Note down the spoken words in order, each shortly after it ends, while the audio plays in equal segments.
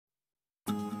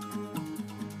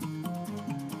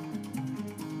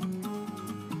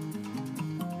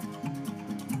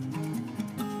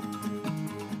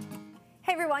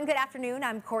everyone. Good afternoon.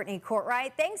 I'm Courtney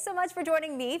Cortright. Thanks so much for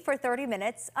joining me for 30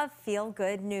 minutes of Feel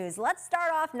Good News. Let's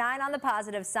start off 9 on the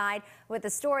positive side with a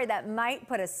story that might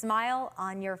put a smile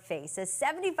on your face. A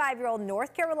 75-year-old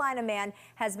North Carolina man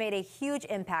has made a huge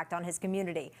impact on his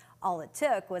community. All it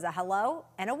took was a hello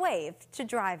and a wave to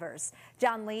drivers.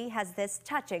 John Lee has this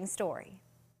touching story.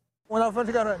 When I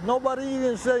first got it, nobody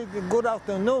even say good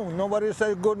afternoon, nobody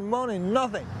say good morning,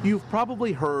 nothing. You've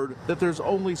probably heard that there's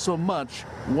only so much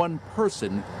one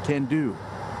person can do.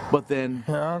 But then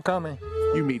I'm coming.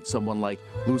 You meet someone like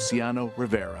Luciano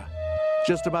Rivera.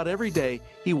 Just about every day,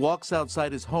 he walks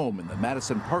outside his home in the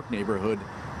Madison Park neighborhood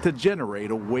to generate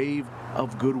a wave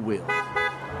of goodwill.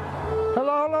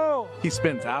 Hello, hello. He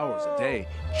spends hours a day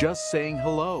just saying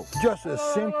hello. Just a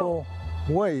simple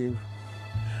wave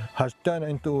has turned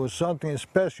into something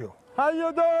special. How you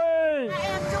doing? I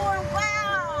am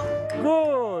doing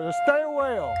well. Good. Stay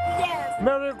well. Yes.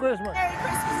 Merry Christmas. Merry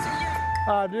Christmas to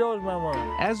you. Adios,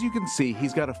 mama. As you can see,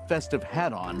 he's got a festive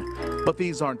hat on, but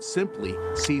these aren't simply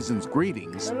season's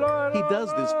greetings. Hello, hello, He does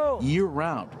hello. this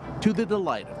year-round to the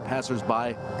delight of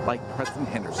passersby like Preston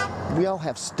Henderson. We all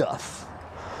have stuff.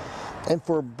 And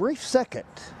for a brief second,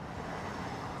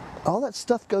 all that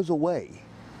stuff goes away.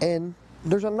 And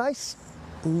there's a nice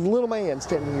little man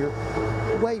standing here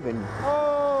waving.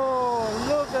 Oh,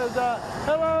 look at that.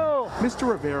 Hello. Mr.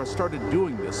 Rivera started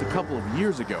doing this a couple of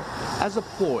years ago as a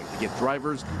ploy to get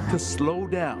drivers to slow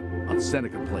down on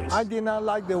Seneca Place. I did not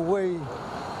like the way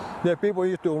that people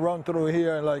used to run through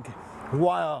here like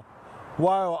wild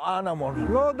animals.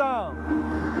 Slow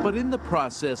down. But in the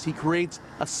process, he creates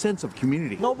a sense of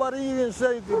community. Nobody even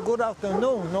say good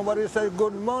afternoon. Nobody say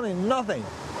good morning, nothing.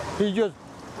 He just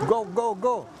go, go,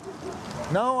 go.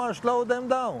 Now I slow them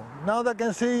down. Now they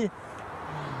can see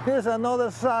here's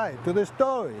another side to the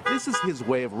story. This is his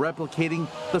way of replicating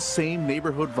the same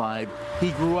neighborhood vibe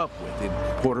he grew up with in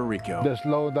Puerto Rico. They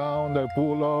slow down, they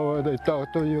pull over, they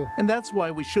talk to you. And that's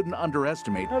why we shouldn't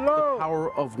underestimate Hello. the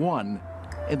power of one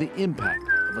and the impact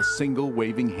of a single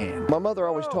waving hand. My mother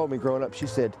always told me growing up, she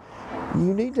said,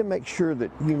 you need to make sure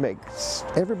that you make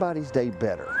everybody's day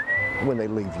better when they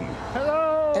leave you. Hello.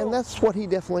 And that's what he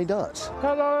definitely does.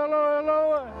 Hello, hello,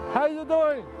 hello. How you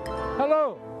doing?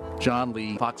 Hello. John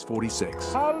Lee, Fox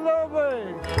 46. I love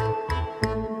it.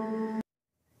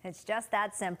 It's just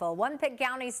that simple. One Pitt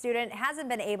County student hasn't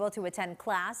been able to attend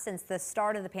class since the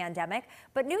start of the pandemic,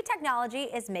 but new technology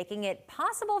is making it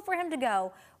possible for him to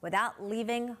go without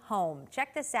leaving home.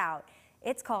 Check this out.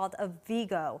 It's called a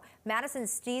Vigo. Madison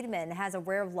Steedman has a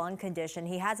rare lung condition.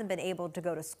 He hasn't been able to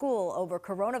go to school over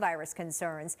coronavirus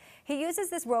concerns. He uses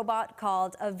this robot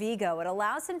called a Vigo. It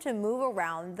allows him to move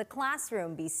around the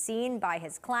classroom, be seen by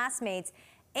his classmates,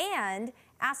 and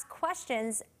ask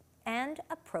questions and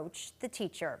approach the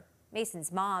teacher.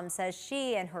 Mason's mom says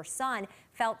she and her son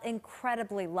felt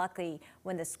incredibly lucky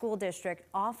when the school district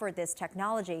offered this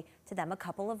technology to them a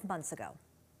couple of months ago.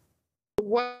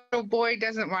 What a boy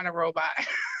doesn't want a robot.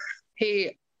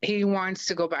 He wants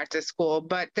to go back to school,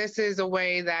 but this is a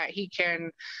way that he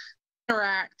can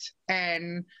interact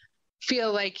and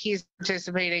feel like he's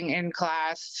participating in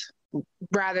class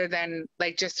rather than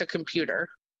like just a computer.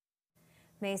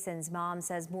 Mason's mom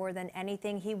says more than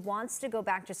anything, he wants to go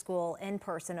back to school in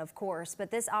person, of course,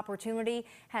 but this opportunity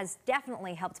has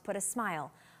definitely helped put a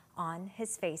smile on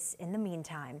his face in the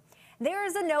meantime. There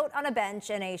is a note on a bench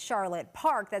in a Charlotte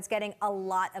park that's getting a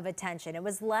lot of attention. It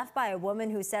was left by a woman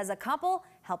who says a couple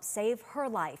helped save her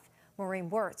life. Maureen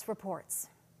Wirtz reports.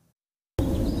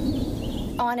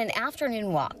 On an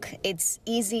afternoon walk, it's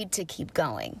easy to keep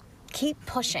going. Keep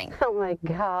pushing. Oh my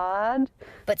God.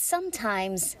 But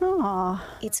sometimes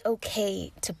it's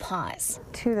okay to pause.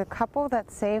 To the couple that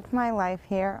saved my life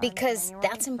here. Because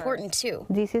that's important too.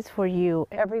 This is for you,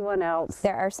 everyone else.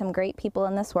 There are some great people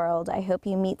in this world. I hope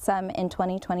you meet some in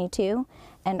 2022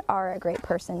 and are a great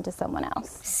person to someone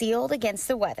else. Sealed against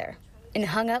the weather and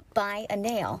hung up by a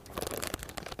nail.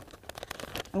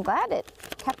 I'm glad it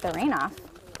kept the rain off.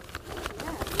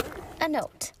 A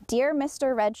note. Dear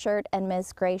Mr. Red Shirt and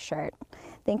Ms. Gray Shirt,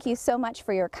 thank you so much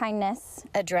for your kindness.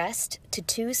 Addressed to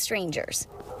two strangers.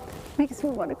 Makes me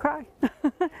want to cry.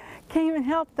 Can't even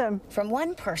help them. From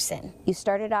one person. You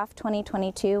started off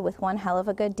 2022 with one hell of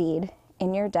a good deed.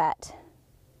 In your debt,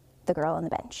 the girl on the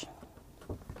bench.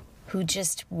 Who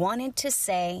just wanted to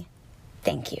say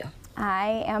thank you.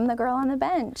 I am the girl on the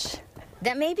bench.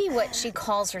 That may be what she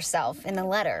calls herself in the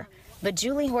letter, but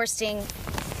Julie Horsting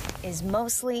is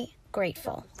mostly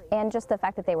grateful. And just the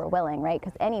fact that they were willing, right?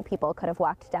 Because any people could have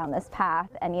walked down this path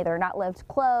and either not lived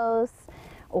close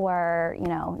or, you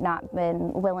know, not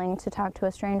been willing to talk to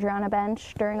a stranger on a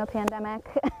bench during a pandemic.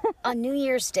 On New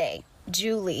Year's Day,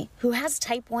 Julie, who has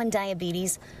type 1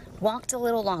 diabetes, walked a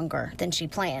little longer than she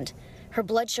planned. Her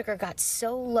blood sugar got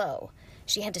so low,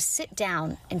 she had to sit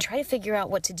down and try to figure out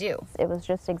what to do. It was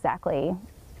just exactly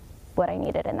what I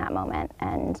needed in that moment,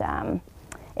 and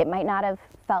it might not have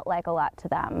felt like a lot to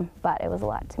them, but it was a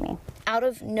lot to me. Out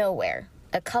of nowhere,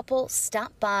 a couple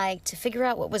stopped by to figure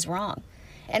out what was wrong.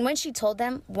 And when she told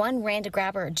them, one ran to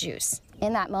grab her a juice.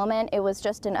 In that moment, it was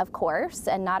just an of course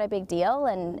and not a big deal,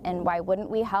 and why wouldn't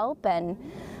we help? And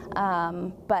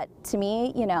but to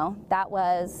me, you know, that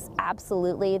was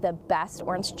absolutely the best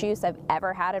orange juice I've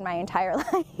ever had in my entire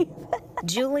life.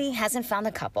 Julie hasn't found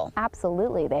the couple.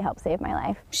 Absolutely, they helped save my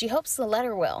life. She hopes the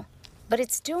letter will, but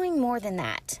it's doing more than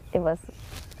that. It was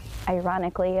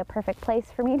ironically a perfect place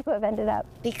for me to have ended up.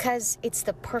 Because it's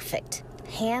the perfect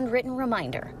handwritten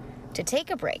reminder to take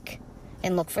a break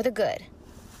and look for the good,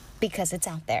 because it's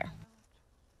out there.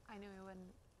 I knew he wouldn't.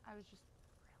 I was just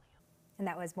And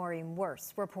that was Maureen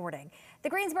Worse reporting. The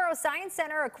Greensboro Science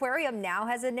Center Aquarium now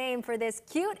has a name for this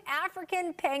cute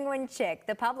African penguin chick.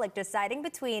 The public deciding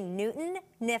between Newton,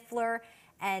 Niffler,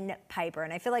 and Piper.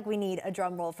 And I feel like we need a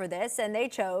drum roll for this, and they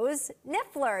chose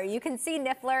Niffler. You can see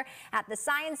Niffler at the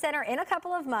Science Center in a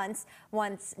couple of months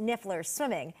once Niffler's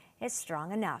swimming is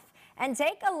strong enough. And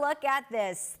take a look at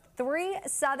this. 3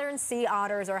 southern sea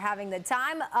otters are having the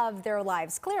time of their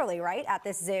lives, clearly, right, at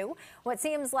this zoo. What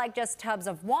seems like just tubs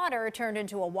of water turned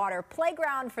into a water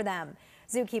playground for them.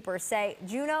 Zookeepers say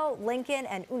Juno, Lincoln,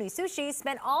 and Unisushi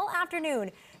spent all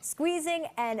afternoon squeezing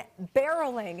and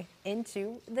barreling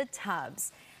into the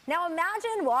tubs. Now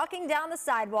imagine walking down the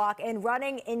sidewalk and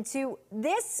running into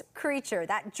this creature.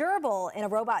 That gerbil in a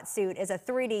robot suit is a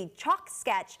 3D chalk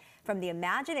sketch from the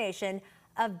imagination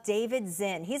of David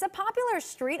Zinn. He's a popular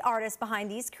street artist behind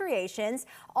these creations,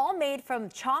 all made from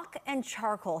chalk and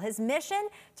charcoal. His mission,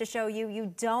 to show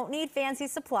you don't need fancy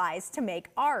supplies to make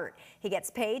art. He gets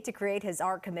paid to create his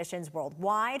art commissions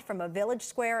worldwide, from a village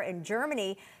square in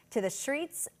Germany to the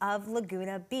streets of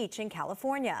Laguna Beach in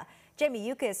California. Jamie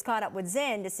Yukas caught up with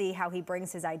Zinn to see how he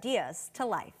brings his ideas to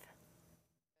life.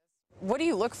 What do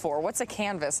you look for? What's a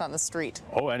canvas on the street?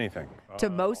 Oh, anything. To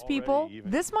most people,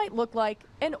 this might look like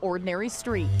an ordinary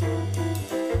street.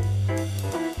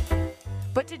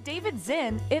 But to David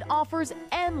Zinn, it offers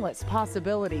endless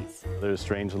possibilities. There's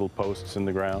strange little posts in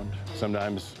the ground.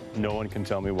 Sometimes no one can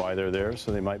tell me why they're there,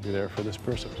 so they might be there for this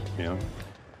person, you know?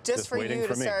 Just for waiting you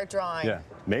to for me. start drawing. Yeah,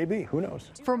 maybe, who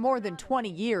knows? For more than 20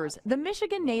 years, the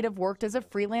Michigan native worked as a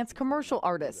freelance commercial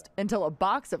artist until a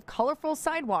box of colorful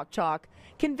sidewalk chalk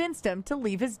convinced him to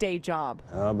leave his day job.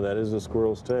 But that is a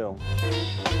squirrel's tail.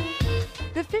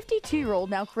 The 52-year-old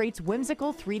now creates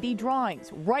whimsical 3D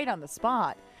drawings right on the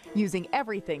spot, using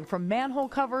everything from manhole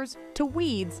covers to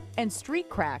weeds and street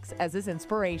cracks as his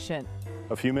inspiration.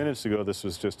 A few minutes ago, this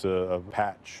was just a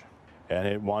patch, and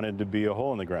it wanted to be a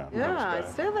hole in the ground. Yeah, I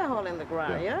see the hole in the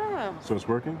ground, yeah. So it's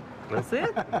working? That's it.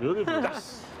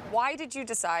 Yes. Why did you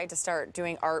decide to start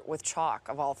doing art with chalk,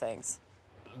 of all things?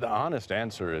 The honest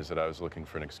answer is that I was looking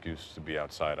for an excuse to be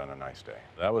outside on a nice day.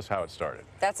 That was how it started.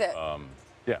 That's it?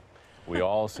 Yeah. We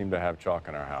all seem to have chalk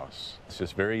in our house. It's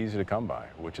just very easy to come by,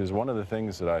 which is one of the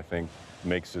things that I think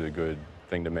makes it a good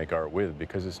thing to make art with,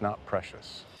 because it's not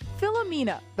precious.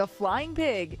 Philomena, the flying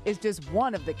pig, is just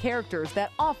one of the characters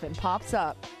that often pops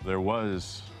up. There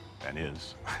was, and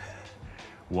is,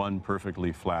 one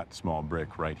perfectly flat small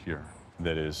brick right here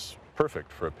that is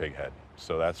perfect for a pig head.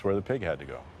 So that's where the pig had to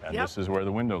go. And this is where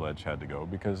the window ledge had to go,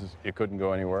 because it couldn't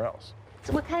go anywhere else.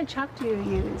 So what kind of chalk do you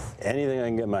use? Anything I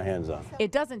can get my hands on.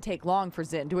 It doesn't take long for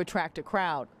Zinn to attract a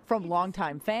crowd, from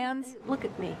longtime fans. Look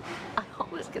at me. I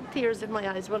always get tears in my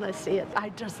eyes when I see it. I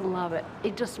just love it.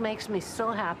 It just makes me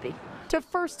so happy. To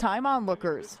first-time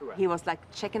onlookers. He was like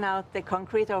checking out the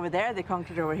concrete over there, the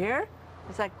concrete over here.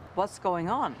 It's like, what's going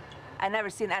on? I've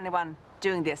never seen anyone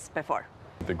doing this before.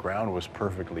 The ground was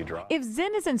perfectly dry. If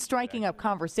Zinn isn't striking up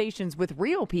conversations with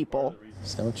real people,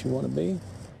 Is that what you want to be?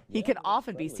 he can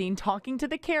often be seen talking to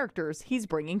the characters he's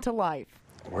bringing to life.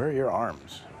 Where are your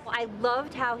arms? I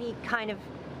loved how he kind of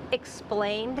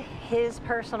explained his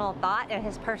personal thought and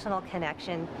his personal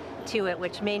connection to it,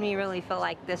 which made me really feel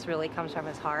like this really comes from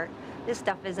his heart. This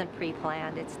stuff isn't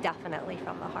pre-planned, it's definitely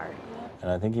from the heart.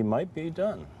 And I think he might be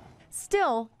done.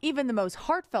 Still, even the most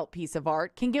heartfelt piece of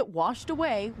art can get washed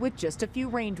away with just a few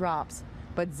raindrops.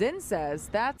 But Zinn says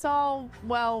that's all,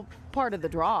 well, part of the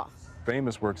draw.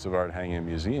 Famous works of art hanging in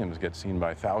museums get seen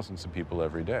by thousands of people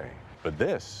every day. But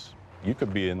this, you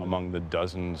could be in among the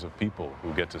dozens of people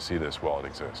who get to see this while it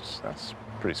exists. That's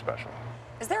pretty special.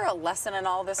 Is there a lesson in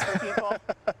all this for people?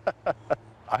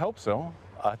 I hope so.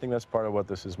 I think that's part of what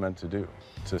this is meant to do,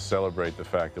 to celebrate the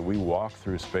fact that we walk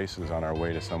through spaces on our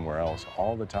way to somewhere else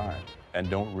all the time and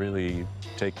don't really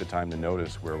take the time to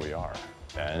notice where we are.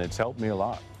 And it's helped me a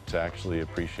lot to actually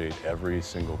appreciate every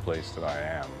single place that I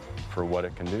am for what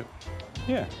it can do.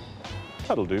 Yeah,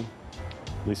 that'll do,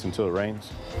 at least until it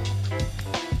rains.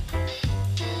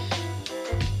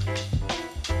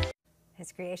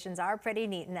 His creations are pretty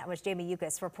neat, and that was Jamie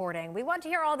Yukas reporting. We want to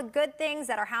hear all the good things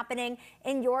that are happening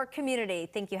in your community.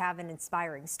 Think you have an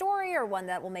inspiring story or one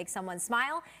that will make someone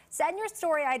smile? Send your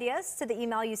story ideas to the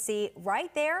email you see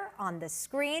right there on the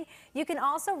screen. You can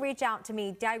also reach out to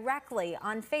me directly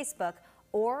on Facebook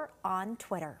or on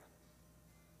Twitter.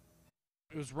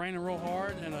 It was raining real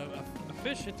hard, and a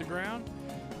fish hit the ground.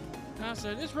 And I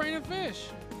said, "It's raining fish."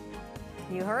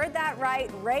 You heard that right,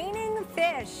 raining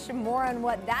fish. More on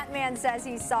what that man says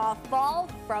he saw fall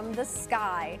from the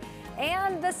sky.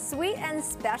 And the sweet and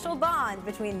special bond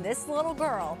between this little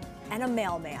girl and a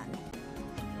mailman.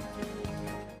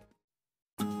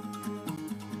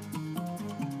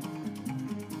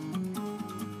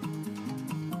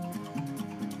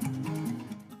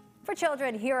 For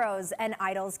children, heroes and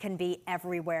idols can be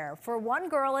everywhere. For one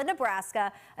girl in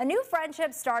Nebraska, a new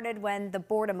friendship started when the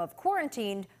boredom of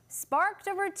quarantine sparked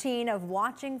a routine of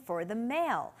watching for the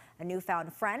mail. A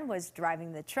newfound friend was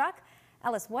driving the truck.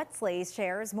 Ellis Wetzley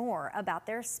shares more about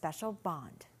their special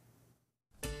bond.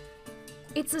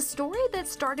 It's a story that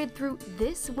started through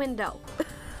this window.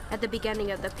 At the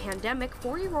beginning of the pandemic,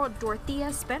 4-year-old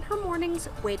Dorothea spent her mornings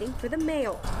waiting for the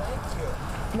mail.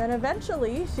 And then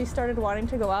eventually she started wanting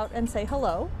to go out and say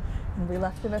hello. And we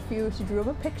left him she drew him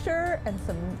a picture and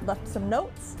left some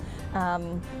notes.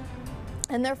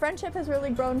 And their friendship has really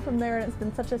grown from there, and it's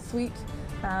been such a sweet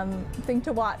thing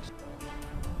to watch.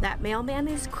 That mailman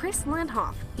is Chris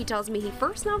Landhoff. He tells me he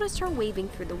first noticed her waving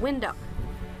through the window.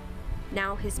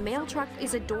 Now his mail truck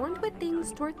is adorned with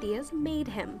things Dorothea's made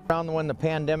him. Around when the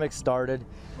pandemic started,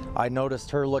 I noticed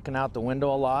her looking out the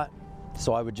window a lot,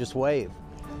 so I would just wave.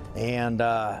 And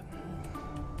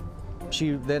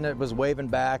she then it was waving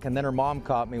back, and then her mom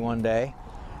caught me one day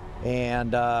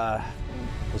and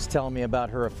was telling me about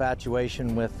her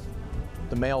infatuation with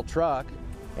the mail truck,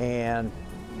 and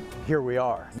here we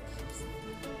are.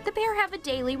 The pair have a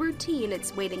daily routine.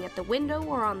 It's waiting at the window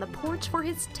or on the porch for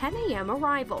his 10 a.m.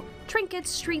 arrival.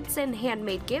 Trinkets, treats, and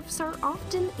handmade gifts are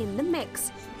often in the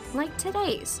mix. Like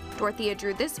today's. Dorothea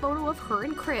drew this photo of her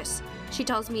and Chris. She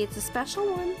tells me it's a special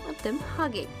one of them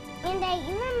hugging. And I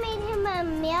even made him a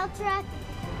mail truck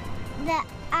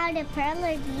out of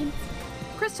perler beads.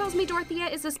 Chris tells me Dorothea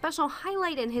is a special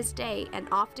highlight in his day, and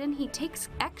often he takes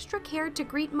extra care to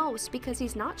greet most because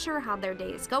he's not sure how their day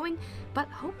is going, but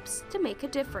hopes to make a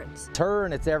difference. It's her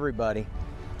and it's everybody.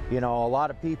 You know, a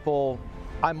lot of people,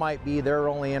 I might be their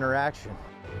only interaction.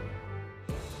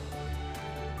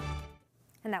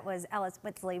 And that was Ellis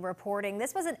Wetzley reporting.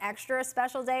 This was an extra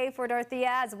special day for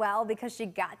Dorothea as well because she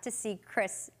got to see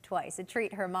Chris twice, a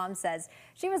treat her mom says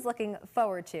she was looking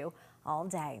forward to all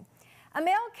day. A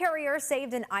mail carrier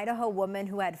saved an Idaho woman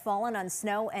who had fallen on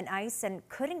snow and ice and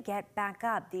couldn't get back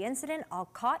up. The incident all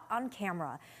caught on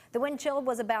camera. The wind chill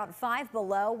was about 5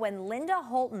 below when Linda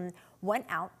Holton went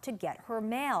out to get her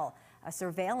mail. A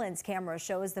surveillance camera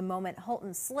shows the moment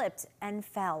Holton slipped and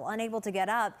fell. Unable to get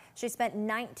up, she spent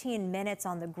 19 minutes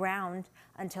on the ground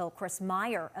until Chris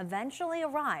Meyer eventually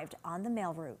arrived on the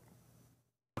mail route.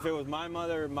 If it was my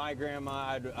mother or my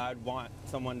grandma, I'd want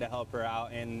someone to help her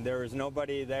out, and there was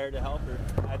nobody there to help her.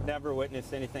 I'd never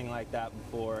witnessed anything like that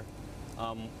before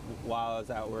while I was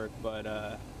at work, but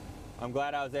I'm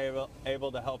glad I was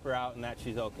able to help her out and that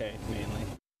she's okay, mainly.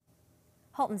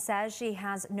 Holton says she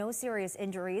has no serious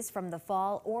injuries from the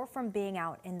fall or from being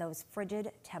out in those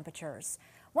frigid temperatures.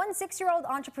 One 6-year-old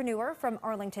entrepreneur from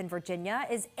Arlington, Virginia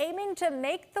is aiming to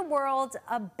make the world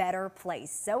a better place.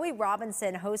 Zoe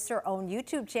Robinson hosts her own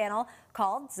YouTube channel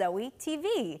called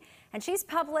WNCT-TV, and she's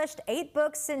published 8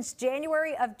 books since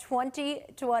January of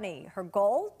 2020. Her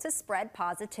goal: to spread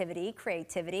positivity,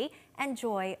 creativity, and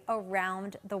joy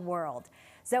around the world.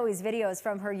 Zoe's videos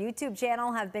from her YouTube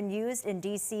channel have been used in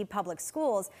D.C. public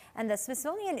schools and the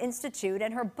Smithsonian Institute,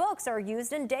 and her books are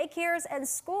used in daycares and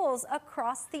schools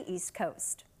across the East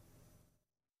Coast.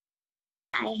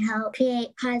 I help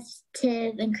create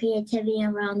positive and creativity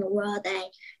around the world. I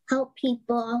help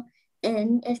people,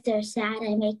 and if they're sad,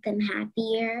 I make them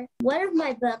happier. One of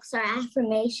my books are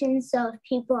affirmations, so if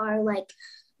people are like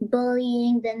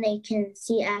bullying, then they can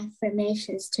see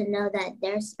affirmations to know that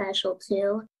they're special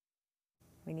too.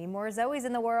 We need more Zoes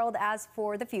in the world. As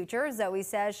for the future, Zoe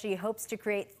says she hopes to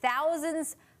create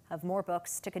thousands of more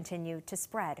books to continue to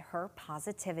spread her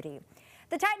positivity.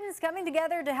 The Titans coming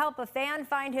together to help a fan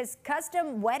find his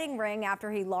custom wedding ring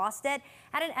after he lost it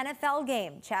at an NFL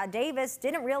game. Chad Davis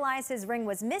didn't realize his ring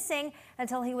was missing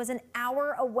until he was an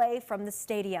hour away from the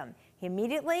stadium. He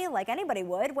immediately, like anybody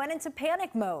would, went into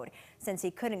panic mode. Since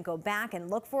he couldn't go back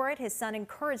and look for it, his son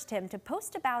encouraged him to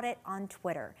post about it on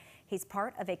Twitter. He's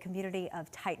part of a community of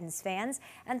Titans fans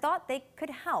and thought they could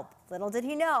help. Little did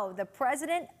he know, the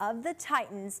president of the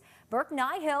Titans, Burke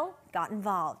Nihill, got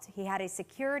involved. He had a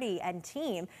security and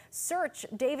team search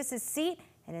Davis's seat,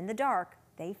 and in the dark,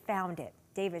 they found it.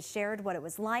 Davis shared what it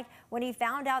was like when he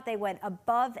found out they went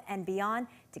above and beyond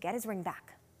to get his ring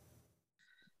back.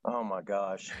 Oh my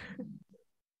gosh.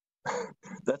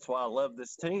 That's why I love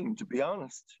this team, to be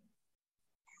honest.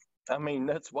 I mean,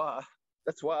 that's why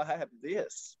I have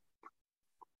this.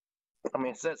 I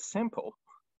mean, it's that simple.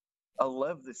 I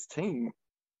love this team.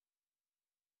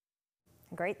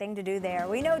 Great thing to do there.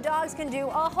 We know dogs can do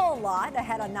a whole lot.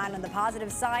 Ahead on 9 on the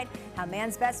positive side, how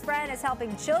man's best friend is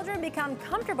helping children become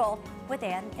comfortable with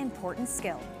an important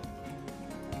skill.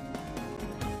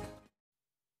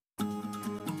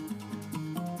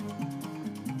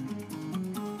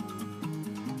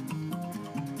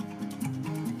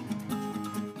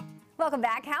 Welcome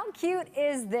back. How cute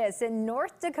is this? In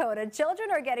North Dakota, children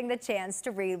are getting the chance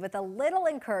to read with a little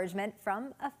encouragement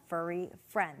from a furry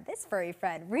friend. This furry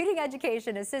friend, reading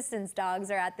education assistance dogs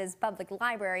are at this public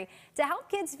library to help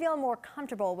kids feel more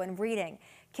comfortable when reading.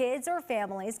 Kids or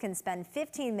families can spend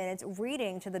 15 minutes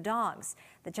reading to the dogs.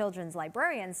 The children's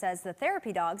librarian says the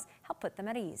therapy dogs help put them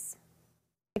at ease.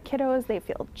 The kiddos, they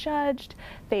feel judged,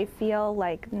 they feel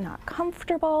like not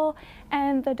comfortable,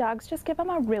 and the dogs just give them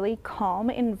a really calm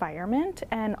environment.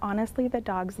 And honestly, the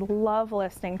dogs love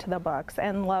listening to the books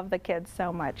and love the kids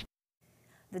so much.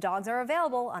 The dogs are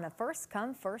available on a first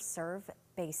come, first serve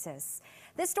basis.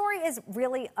 This story is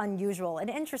really unusual and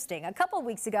interesting. A couple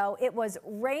weeks ago, it was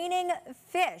raining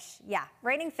fish. Yeah,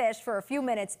 raining fish for a few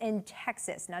minutes in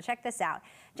Texas. Now check this out.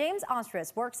 James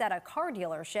Ostris works at a car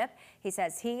dealership. He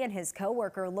says he and his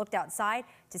coworker looked outside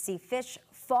to see fish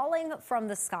falling from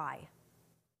the sky.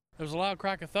 There was a loud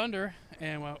crack of thunder,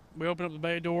 and we opened up the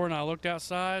bay door, and I looked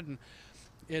outside, and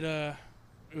it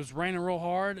was raining real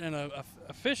hard, and a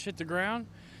fish hit the ground.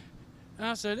 And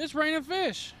I said, "It's raining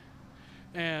fish."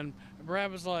 And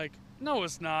Brad was like, "No,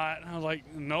 it's not." I was like,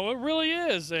 "No, it really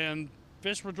is." And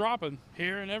fish were dropping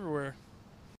here and everywhere.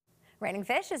 Raining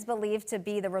fish is believed to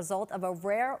be the result of a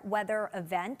rare weather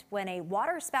event when a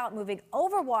water spout moving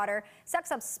over water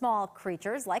sucks up small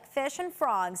creatures like fish and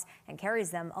frogs and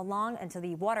carries them along until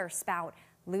the water spout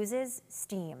loses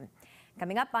steam.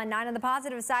 Coming up on 9 on the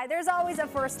positive side, there's always a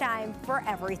first time for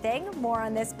everything. More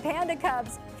on this panda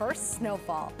cub's first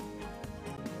snowfall.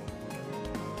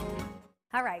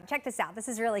 All right, check this out. This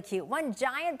is really cute. One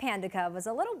giant panda cub was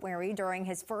a little wary during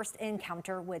his first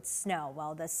encounter with snow.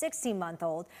 Well, the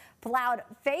 16-month-old plowed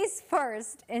face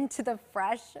first into the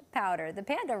fresh powder. The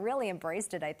panda really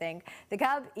embraced it, I think. The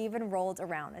cub even rolled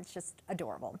around. It's just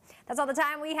adorable. That's all the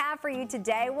time we have for you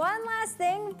today. One last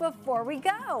thing before we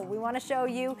go. We want to show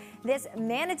you this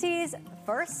manatee's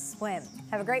first swim.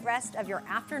 Have a great rest of your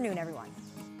afternoon, everyone.